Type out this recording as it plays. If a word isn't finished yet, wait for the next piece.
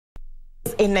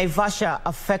in Naivasha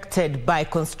affected by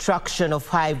construction of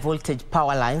high voltage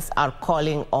power lines are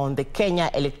calling on the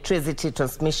Kenya Electricity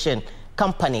Transmission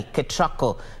Company,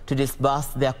 KETRACO, to disburse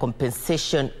their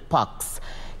compensation packs.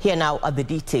 Here now are the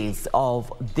details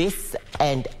of this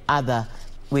and other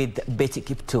with Betty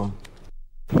Kiptum.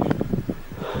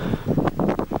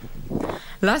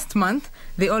 Last month,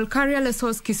 the Olkaria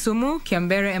Lesos Kisumu,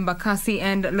 Kiambere Embakasi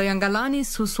and Loyangalani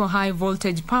Suswa high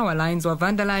voltage power lines were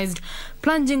vandalized,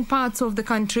 plunging parts of the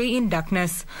country in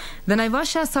darkness. The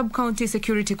Naivasha Sub-County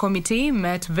Security Committee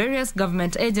met various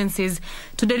government agencies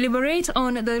to deliberate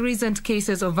on the recent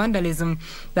cases of vandalism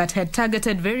that had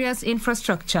targeted various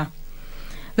infrastructure.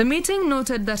 The meeting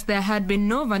noted that there had been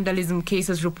no vandalism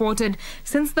cases reported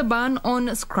since the ban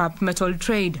on scrap metal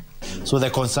trade. So the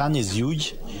concern is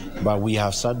huge, but we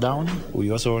have sat down. We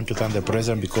also want to thank the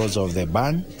President because of the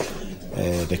ban.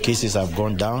 The cases have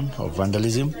gone down of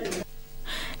vandalism.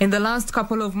 In the last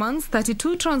couple of months,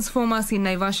 32 transformers in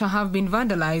Naivasha have been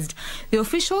vandalized. The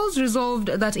officials resolved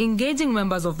that engaging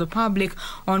members of the public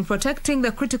on protecting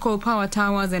the critical power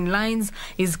towers and lines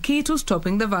is key to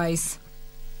stopping the vice.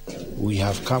 We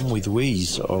have come with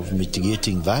ways of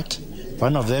mitigating that.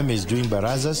 One of them is doing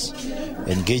barazas,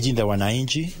 engaging the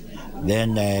wananchi,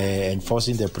 then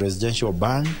enforcing the presidential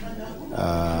ban,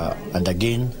 and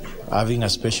again having a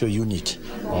special unit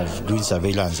of doing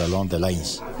surveillance along the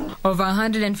lines. Over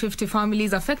 150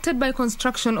 families affected by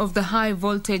construction of the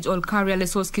high-voltage Olkaria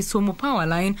Lesos Kisumu power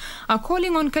line are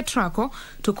calling on KETRACO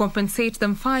to compensate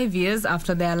them 5 years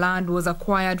after their land was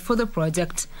acquired for the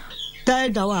project.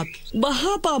 Taenda wapi?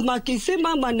 Bahapa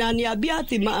makisema mananiambia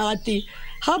ati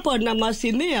hapo na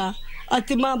masimia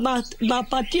ati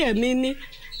mapatie mimi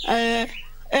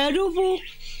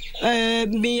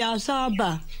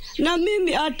 1,700 na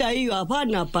mimi hata hiyo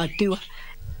hapana patiwa.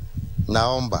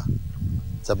 Naomba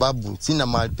sababu sina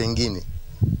mahali pengine.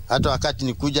 Hata wakati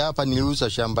nikuja hapa niliuza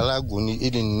shamba langu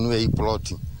ili ninunue hii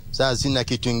ploti. Sasa sina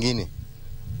kitu kingine.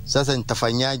 Sasa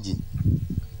nitafanyaje?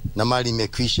 Na mali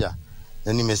imekwisha.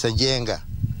 Na nimesajenga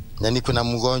na niko na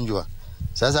mgonjwa.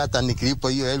 Sasa hata nikilipo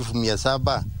hiyo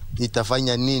 1,700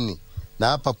 itafanya nini? Na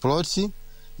hapa ploti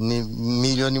ni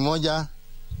milioni moja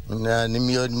na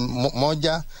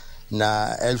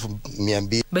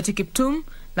 1,200,000. Betty Kiptum,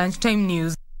 Lunchtime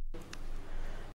News.